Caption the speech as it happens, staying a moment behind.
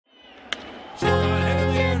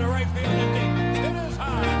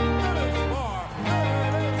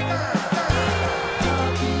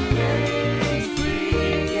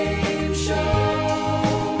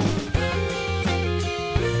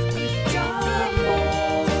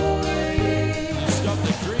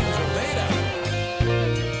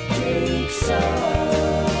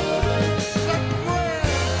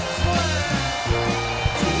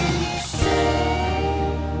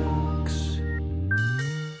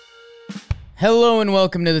Hello and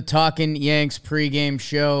welcome to the Talkin' Yanks pregame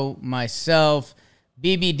show. Myself,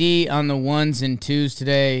 BBD on the ones and twos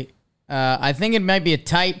today. I think it might be a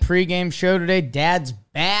tight pregame show today. Dad's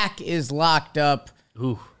back is locked up.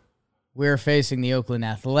 Ooh. We're facing the Oakland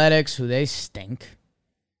Athletics, who they stink.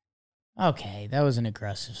 Okay, that was an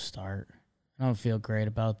aggressive start. I don't feel great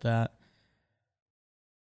about that.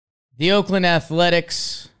 The Oakland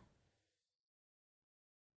Athletics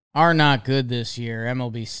are not good this year.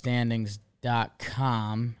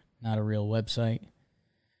 MLBstandings.com, not a real website.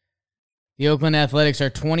 The Oakland Athletics are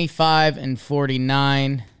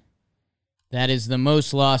 25-49. That is the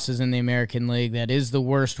most losses in the American League. That is the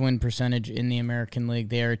worst win percentage in the American League.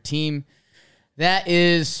 They are a team that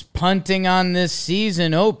is punting on this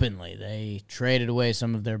season openly. They traded away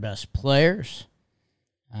some of their best players.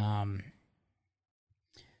 If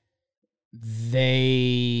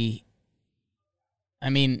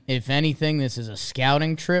anything, this is a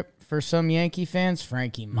scouting trip for some Yankee fans.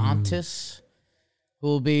 Frankie Montas, who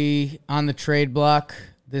will be on the trade block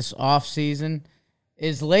this offseason.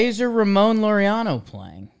 Is Laser Ramon Laureano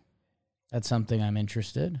playing? That's something I'm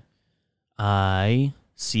interested. I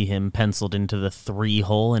see him penciled into the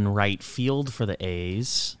 3-hole in right field for the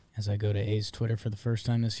A's. As I go to A's Twitter for the first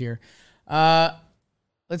time this year. Let's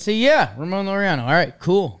see. Yeah, Ramon Laureano. All right,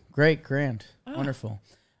 cool. Great, grand, wonderful.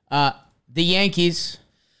 The Yankees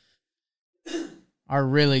are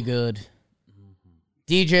really good.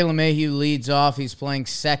 DJ LeMahieu leads off. He's playing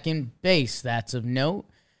second base. That's of note.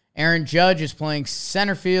 Aaron Judge is playing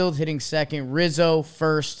center field, hitting second. Rizzo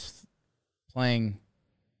first, playing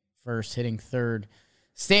first, hitting third.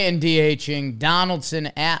 Stanton DHing. Donaldson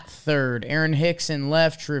at third. Aaron Hicks in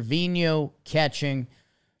left. Trevino catching.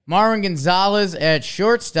 Marwin Gonzalez at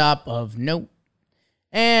shortstop of note.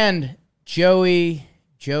 And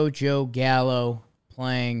Jojo Gallo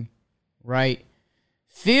playing right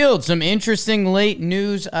field. Some interesting late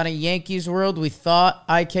news out of Yankees world. We thought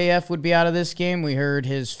IKF would be out of this game. We heard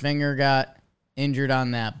his finger got injured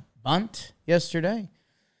on that bunt yesterday.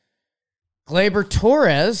 Gleyber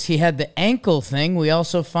Torres, he had the ankle thing. We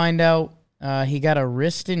also find out he got a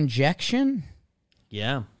wrist injection.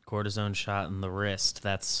 Yeah, cortisone shot in the wrist.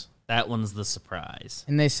 That one's the surprise.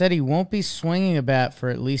 And they said he won't be swinging a bat for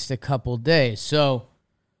at least a couple days. So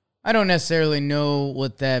I don't necessarily know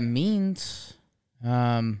what that means.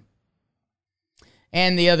 And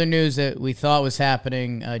the other news that we thought was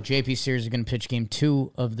happening, JP Sears is going to pitch game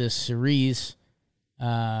 2 of this series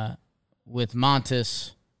with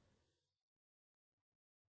Montas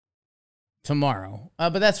tomorrow.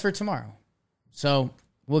 But that's for tomorrow. So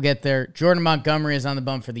we'll get there. Jordan Montgomery is on the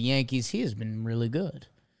bump for the Yankees. He has been really good.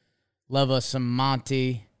 Love us some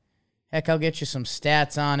Monty. Heck, I'll get you some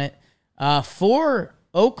stats on it. For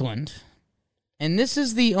Oakland, and this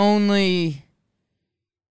is the only...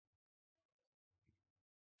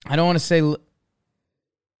 I don't want to say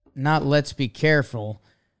not let's be careful.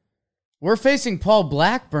 We're facing Paul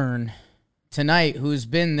Blackburn tonight, who's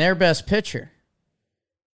been their best pitcher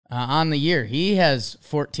on the year. He has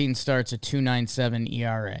 14 starts, a 2.97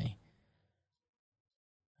 ERA.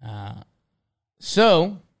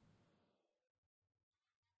 So,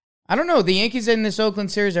 I don't know. The Yankees in this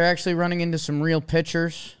Oakland series are actually running into some real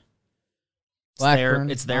pitchers. Blackburn,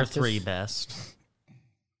 it's their 3 best.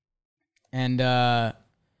 And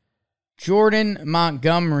Jordan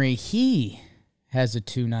Montgomery, he has a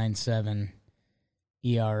 2.97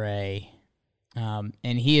 ERA. And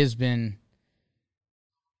he has been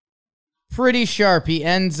pretty sharp. He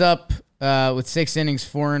ends up with 6 innings,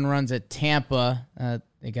 4 earned runs at Tampa.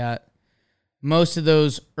 They got most of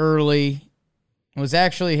those early. It was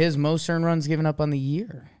actually his most earned runs given up on the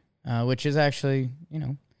year, which is actually,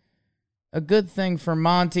 a good thing for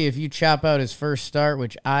Monty. If you chop out his first start,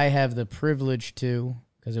 which I have the privilege to,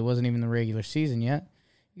 because it wasn't even the regular season yet,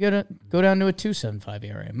 you got to go down to a 2.75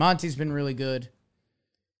 ERA. Monty's been really good.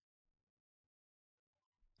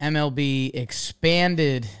 MLB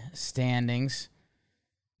expanded standings,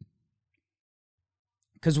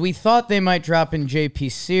 because we thought they might drop in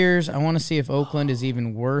JP Sears. I want to see if Oakland is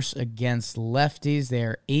even worse against lefties. They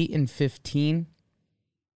are 8-15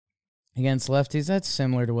 against lefties. That's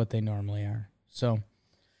similar to what they normally are. So,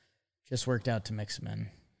 just worked out to mix them in.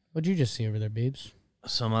 What'd you just see over there, Beebs?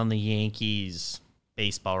 So I'm on the Yankees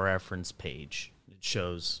baseball reference page.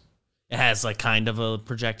 It has like kind of a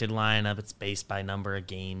projected lineup. It's based by number of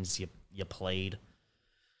games you played.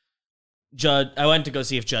 Judge, I went to go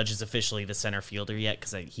see if Judge is officially the center fielder yet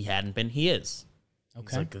because he hadn't been. He is. Okay.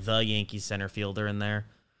 He's like the Yankees center fielder in there.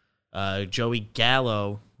 Joey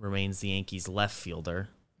Gallo remains the Yankees left fielder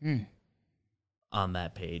on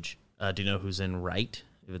that page. Do you know who's in right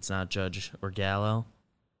if it's not Judge or Gallo?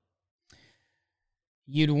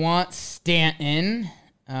 You'd want Stanton.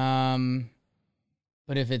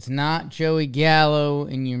 But if it's not Joey Gallo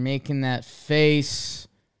and you're making that face,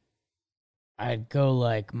 I'd go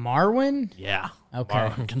like Marwin. Yeah. Okay.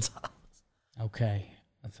 Marwin Gonzalez. Okay.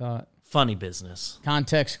 I thought. Funny business.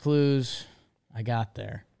 Context clues. I got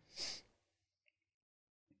there.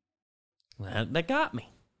 That got me.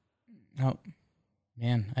 Oh,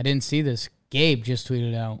 man. I didn't see this. Gabe just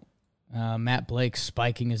tweeted out Matt Blake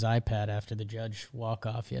spiking his iPad after the Judge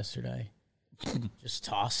walk-off yesterday. Just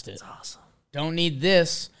tossed it. That's awesome. Don't need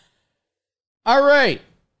this. All right.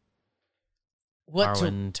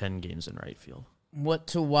 Marwin, 10 games in right field. What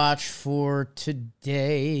to watch for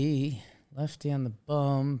today? Lefty on the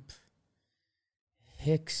bump.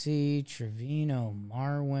 Hicksy, Trevino,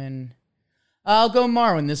 Marwin. I'll go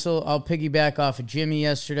Marwin. I'll piggyback off of Jimmy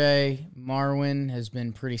yesterday. Marwin has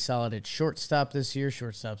been pretty solid at shortstop this year.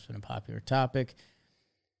 Shortstop's been a popular topic.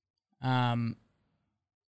 I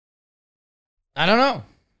don't know.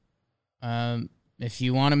 If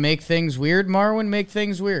you want to make things weird, Marwin, make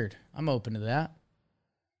things weird. I'm open to that.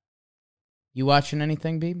 You watching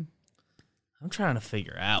anything, Beeb? I'm trying to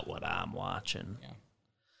figure out what I'm watching. Yeah.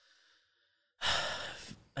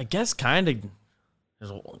 I guess kind of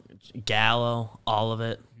there's Gallo, all of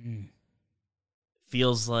it.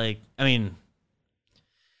 Feels like, I mean,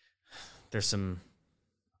 there's some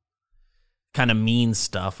kind of mean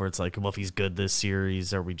stuff where it's like, well, if he's good this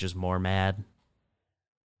series, are we just more mad?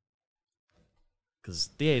 Because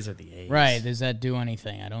the A's are the A's. Right. Does that do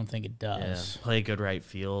anything? I don't think it does. Yeah, play good right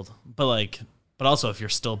field. But also if you're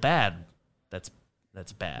still bad, that's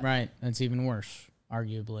bad. Right. That's even worse,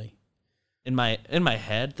 arguably. In my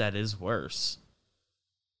head, that is worse.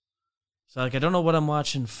 So I don't know what I'm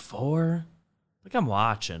watching for. I'm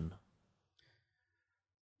watching.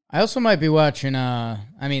 I also might be watching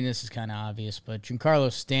this is kind of obvious, but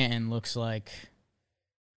Giancarlo Stanton looks like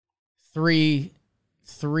three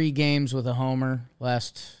games with a homer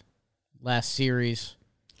last series.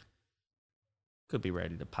 Could be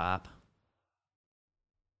ready to pop.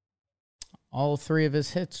 All 3 of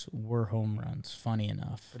his hits were home runs, funny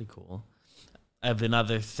enough. Pretty cool. I have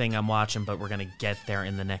another thing I'm watching, but we're going to get there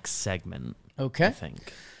in the next segment. Okay. I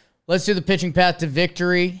think. Let's do the pitching path to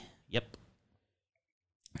victory. Yep.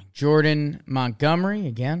 Jordan Montgomery,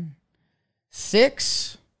 again.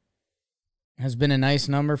 6 has been a nice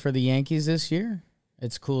number for the Yankees this year.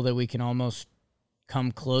 It's cool that we can almost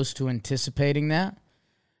come close to anticipating that.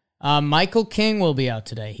 Michael King will be out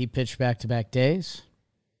today. He pitched back-to-back days.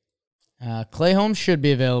 Clay Holmes should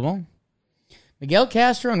be available. Miguel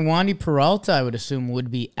Castro and Wandy Peralta, I would assume, would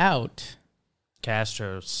be out.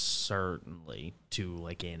 Castro certainly 2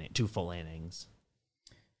 full innings.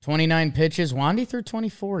 29 pitches. Wandy threw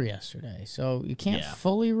 24 yesterday, so you can't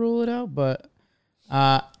fully rule it out. But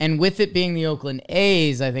and with it being the Oakland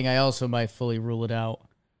A's, I think I also might fully rule it out.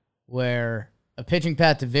 Where a pitching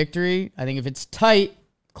path to victory, I think if it's tight,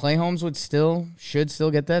 Clay Holmes should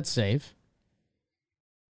still get that save.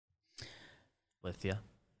 With you.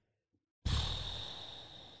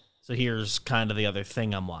 So here's kind of the other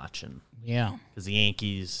thing I'm watching. Yeah. Because the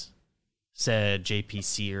Yankees said J.P.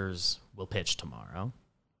 Sears will pitch tomorrow.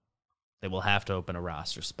 They will have to open a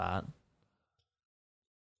roster spot.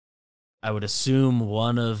 I would assume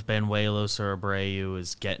one of Benuelos or Abreu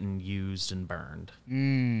is getting used and burned.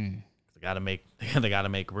 They got to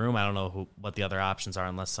make room. I don't know what the other options are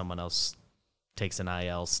unless someone else takes an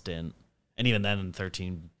IL stint. And even then, in the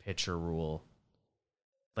 13-pitcher rule,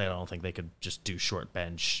 I don't think they could just do short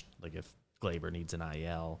bench, like if Glaber needs an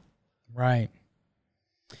IL. Right.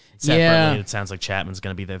 Separately, it sounds like Chapman's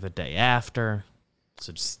going to be there the day after,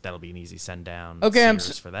 so that'll be an easy send down. Okay, I'm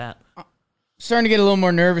for that. Starting to get a little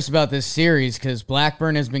more nervous about this series because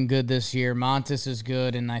Blackburn has been good this year, Montes is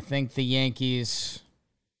good, and I think the Yankees'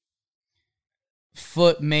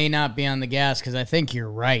 foot may not be on the gas because I think you're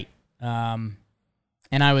right. And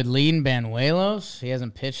I would lean Benuelos. He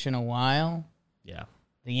hasn't pitched in a while. Yeah.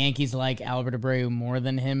 The Yankees like Albert Abreu more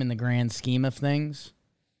than him in the grand scheme of things.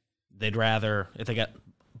 They'd rather, if they got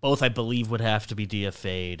both, I believe would have to be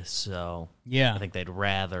DFA'd. So yeah, I think they'd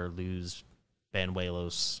rather lose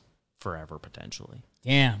Benuelos forever potentially.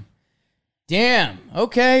 Damn.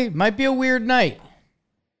 Okay, might be a weird night.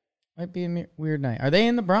 Are they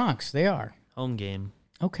in the Bronx? They are. Home game.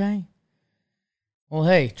 Okay. Well,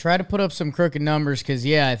 hey, try to put up some crooked numbers because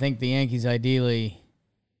I think the Yankees ideally.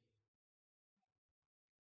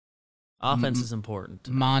 Offense is important.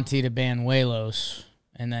 Monty to Benuelos.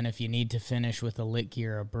 And then if you need to finish with a Litke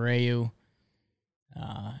or Abreu,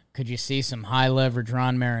 could you see some high-leverage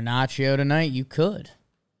Ron Marinaccio tonight? You could.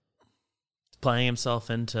 Playing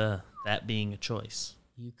himself into that being a choice.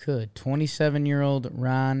 You could. 27-year-old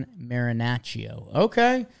Ron Marinaccio.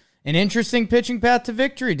 Okay. An interesting pitching path to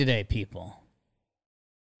victory today, people.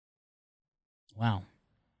 Wow.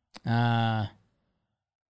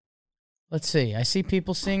 Let's see. I see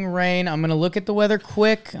people seeing rain. I'm going to look at the weather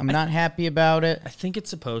quick. I'm not happy about it. I think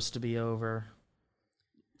it's supposed to be over.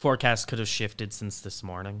 Forecast could have shifted since this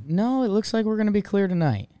morning. No, it looks like we're going to be clear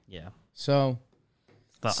tonight. Yeah. So,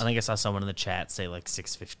 I think I saw someone in the chat say like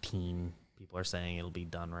 6:15. People are saying it'll be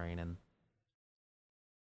done raining.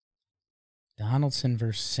 Donaldson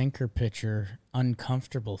versus sinker pitcher,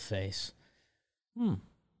 uncomfortable face.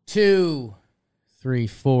 2, 3,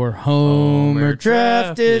 4. Homer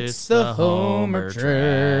draft. It's the Homer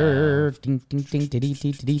draft. Ding, ding, ding, dee,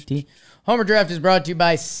 dee, dee, dee. Homer draft is brought to you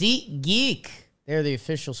by SeatGeek. They're the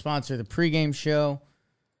official sponsor of the pregame show.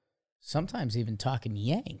 Sometimes even talking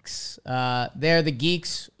Yanks. They're the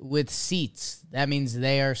geeks with seats. That means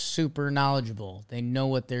they are super knowledgeable. They know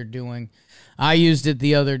what they're doing. I used it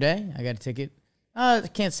the other day. I got a ticket. I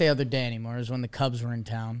can't say other day anymore. It was when the Cubs were in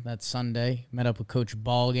town. That Sunday. Met up with Coach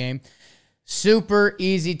Ballgame. Super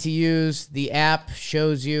easy to use. The app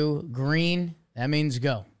shows you green. That means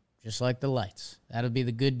go. Just like the lights. That'll be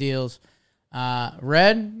the good deals.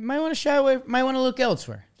 Red, you might want to shy away. Might want to look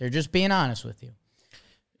elsewhere. They're just being honest with you.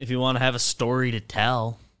 If you want to have a story to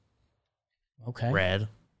tell, okay. Red.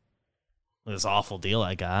 This awful deal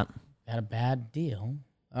I got. Got a bad deal.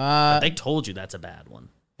 But they told you that's a bad one.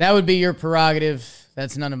 That would be your prerogative.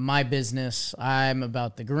 That's none of my business. I'm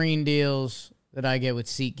about the green deals that I get with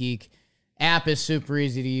SeatGeek. App is super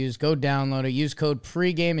easy to use. Go download it. Use code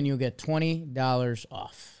pregame and you'll get $20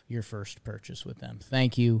 off your first purchase with them.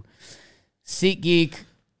 Thank you. SeatGeek,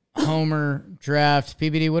 Homer draft.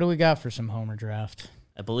 PBD, what do we got for some Homer draft?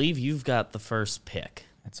 I believe you've got the first pick.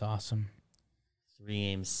 That's awesome. 3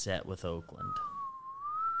 games set with Oakland.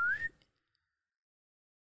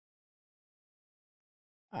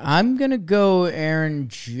 I'm going to go Aaron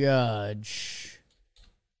Judge.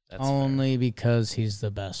 That's only fair. Because he's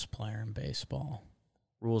the best player in baseball.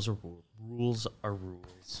 Rules are rules. Rules are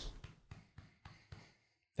rules.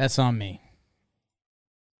 That's on me.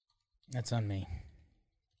 That's on me.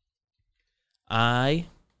 I,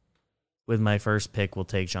 with my first pick, will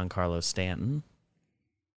take Giancarlo Stanton.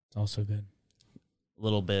 It's also good. A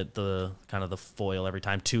little bit the kind of the foil every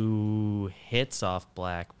time. 2 hits off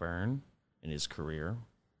Blackburn in his career.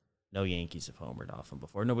 No Yankees have homered off him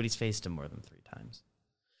before. Nobody's faced him more than 3 times.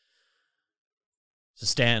 So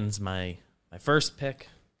Stanton's my first pick.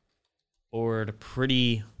 Board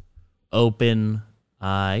pretty open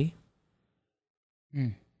eye.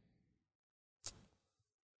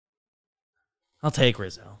 I'll take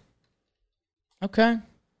Rizzo. Okay.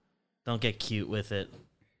 Don't get cute with it.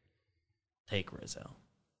 Take Rizzo.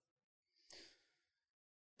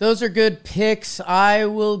 Those are good picks. I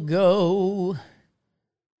will go.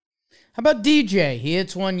 How about DJ? He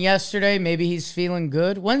hits one yesterday. Maybe he's feeling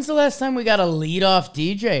good. When's the last time we got a leadoff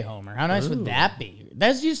DJ homer? How nice would that be?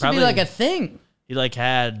 That used to be like a thing. He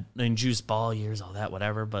had in juice ball years, all that,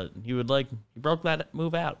 whatever, but he broke that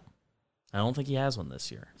move out. I don't think he has one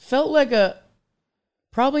this year. Felt like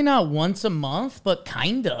probably not once a month, but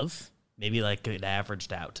kind of. Maybe it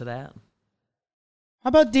averaged out to that. How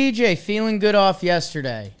about DJ feeling good off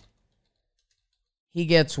yesterday? He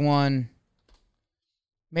gets one.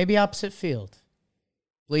 Maybe opposite field.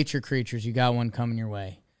 Bleacher creatures, you got one coming your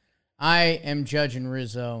way. I am judging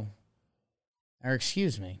Rizzo. Or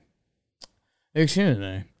excuse me.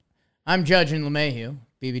 I'm judging LeMahieu.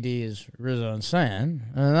 BBD is Rizzo and Sand.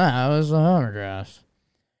 And that was the Homer draft.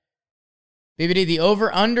 BBD, the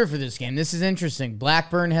over-under for this game. This is interesting.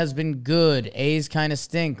 Blackburn has been good. A's kind of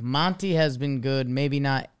stink. Monty has been good. Maybe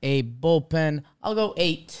not a bullpen. I'll go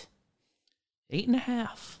 8.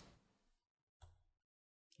 8.5.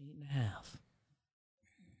 8.5.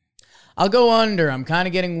 I'll go under. I'm kind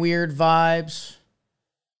of getting weird vibes.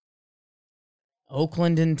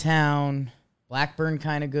 Oakland in town. Blackburn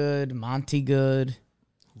kind of good. Monty good.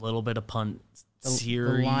 A little bit of punt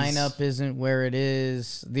series. The lineup isn't where it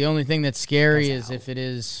is. The only thing that's scary is if it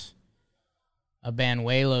is a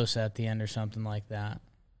Banuelos at the end or something like that.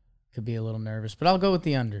 Could be a little nervous, but I'll go with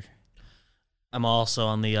the under. I'm also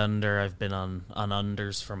on the under. I've been on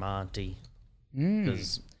unders for Monty.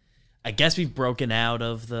 Because I guess we've broken out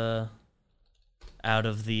of the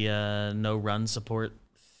no run support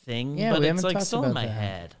thing. Yeah, but we it's haven't still talked in my about that.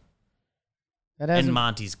 head. And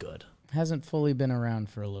Monty's good. Hasn't fully been around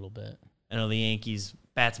for a little bit. I know the Yankees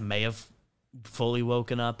bats may have fully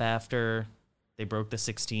woken up after they broke the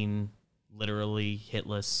 16 literally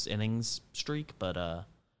hitless innings streak, but I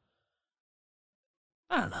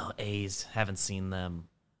don't know. A's, haven't seen them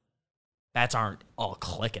bats aren't all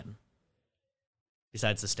clicking.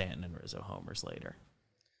 Besides the Stanton and Rizzo homers later.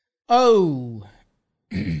 Oh.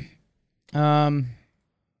 I've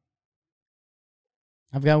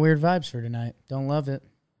got weird vibes for tonight. Don't love it.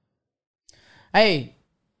 Hey,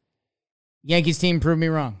 Yankees team, prove me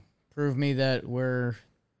wrong. Prove me that we're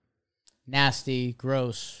nasty,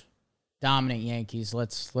 gross, dominant Yankees.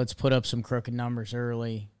 Let's put up some crooked numbers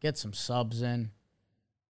early. Get some subs in.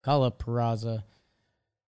 Call up Peraza.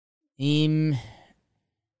 Let's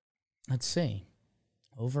see.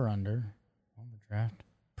 Over under on the draft.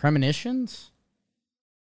 Premonitions?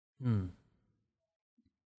 I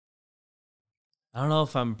don't know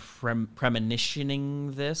if I'm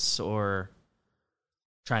premonitioning this or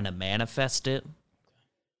trying to manifest it.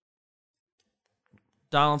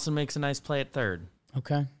 Donaldson makes a nice play at third.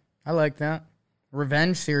 Okay. I like that.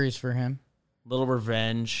 Revenge series for him. Little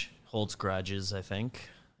revenge. Holds grudges, I think.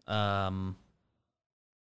 And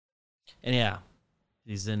yeah,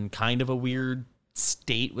 he's in kind of a weird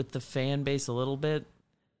state with the fan base a little bit.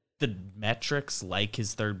 The metrics like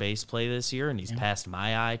his third base play this year, and he's passed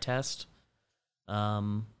my eye test.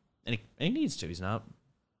 And he needs to. He's not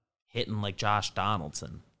hitting like Josh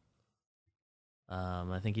Donaldson.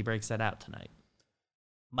 I think he breaks that out tonight.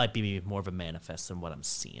 Might be more of a manifest than what I'm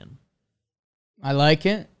seeing. I like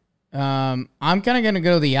it. I'm kind of going to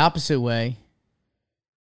go the opposite way.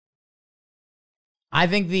 I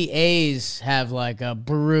think the A's have like a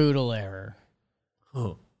brutal error.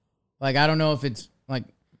 Huh. Like, I don't know if it's like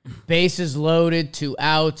bases loaded, 2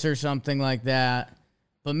 outs or something like that.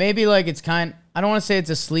 But maybe like it's I don't want to say it's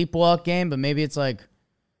a sleepwalk game, but maybe it's like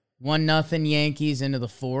 1-0 Yankees into the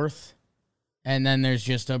 4th. And then there's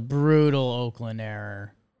just a brutal Oakland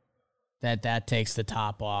error that takes the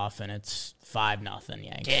top off, and it's 5-0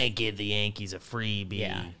 Yankees. Can't give the Yankees a freebie.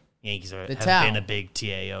 Yeah. Yankees have towel. been a big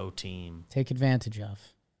TAO team. Take advantage of.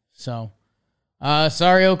 So,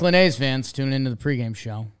 sorry, Oakland A's fans, tune into the pregame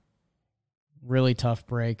show. Really tough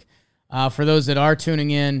break. For those that are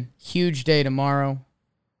tuning in, huge day tomorrow.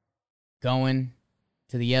 Going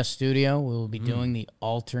to the Yes Studio. We will be doing the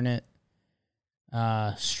alternate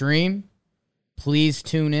stream. Please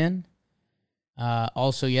tune in.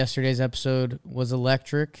 Also, yesterday's episode was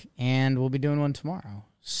electric, and we'll be doing one tomorrow.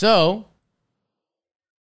 So,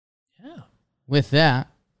 yeah. With that,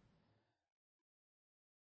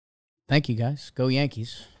 thank you guys. Go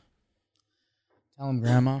Yankees. Tell them,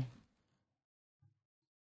 Grandma.